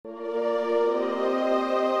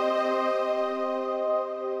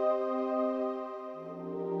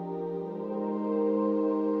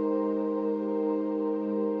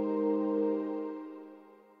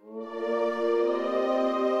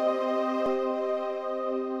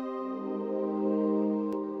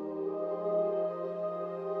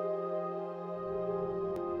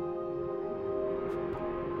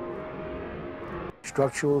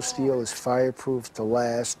Structural steel is fireproof to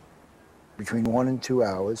last between 1 and 2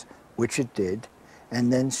 hours, which it did,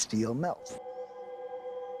 and then steel melts.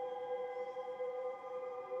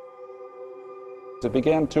 It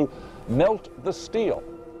began to melt the steel.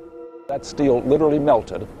 That steel literally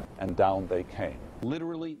melted, and down they came.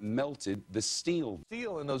 Literally melted the steel.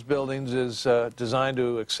 Steel in those buildings is designed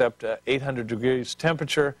to accept 800 degrees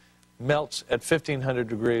temperature, melts at 1500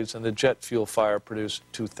 degrees, and the jet fuel fire produced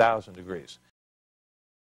 2000 degrees.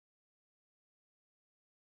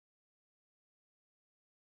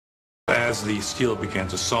 As the steel began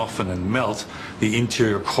to soften and melt, the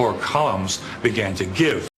interior core columns began to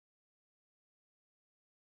give.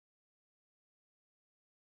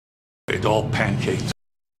 It all pancaked.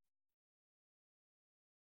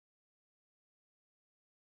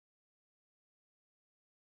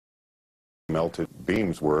 Melted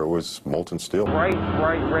beams where it was molten steel. Bright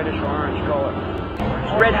reddish orange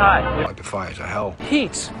color. Red hot. Like the fires of hell.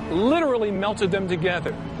 Heat literally melted them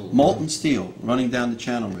together. Molten steel running down the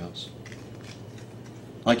channel rails.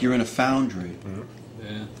 Like you're in a foundry.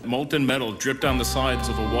 Yeah. Molten metal dripped down the sides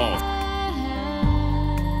of a wall.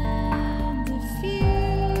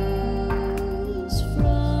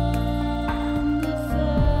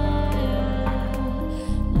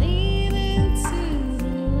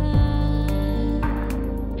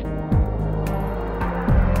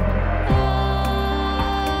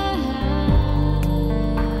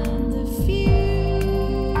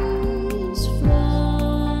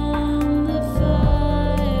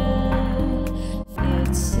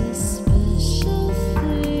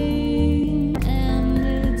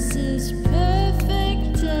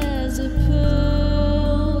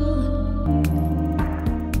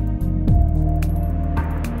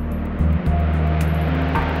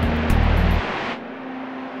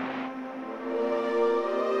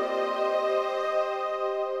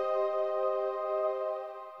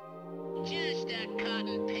 Just a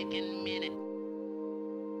cotton-picking minute.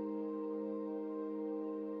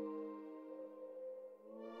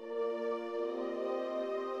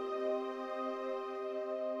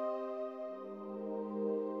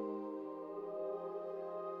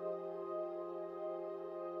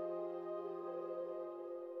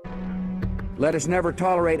 Let us never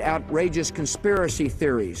tolerate outrageous conspiracy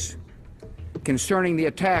theories concerning the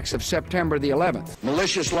attacks of September the 11th.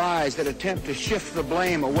 Malicious lies that attempt to shift the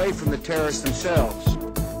blame away from the terrorists themselves.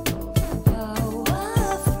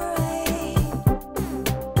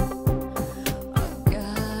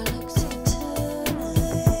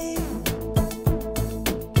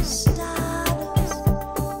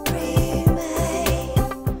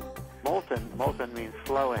 Molten means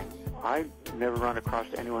flowing. I never run across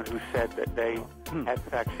anyone who said that they had in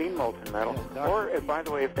fact seen molten metal, or by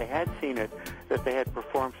the way, if they had seen it, that they had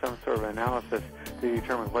performed some sort of analysis to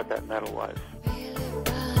determine what that metal was.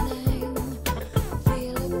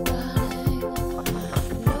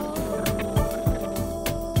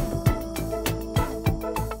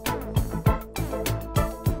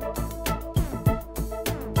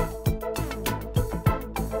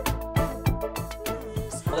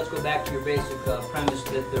 Let's go back to your basic premise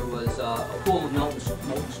that there was a pool of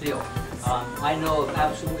molten steel. I know of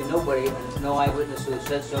absolutely nobody, and there's no eyewitness who has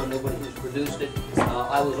said so, nobody who's produced it.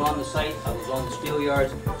 I was on the site, I was on the steel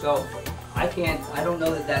yards, so I don't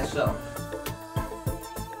know that that's so.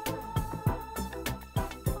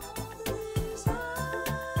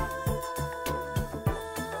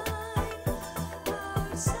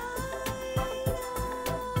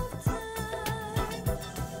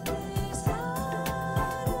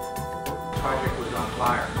 Project was on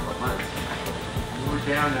fire for months. We were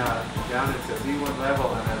down at the B1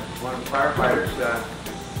 level, and one of the firefighters said,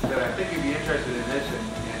 I think you'd be interested in this,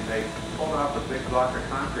 and they pulled off a big block of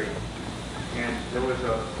concrete, and there was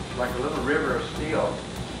like a little river of steel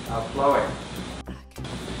flowing.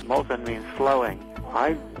 Molten means flowing.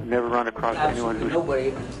 I've never run across anyone who's... Nobody,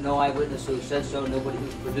 and there's no eyewitness who said so, nobody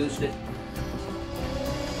who's produced it.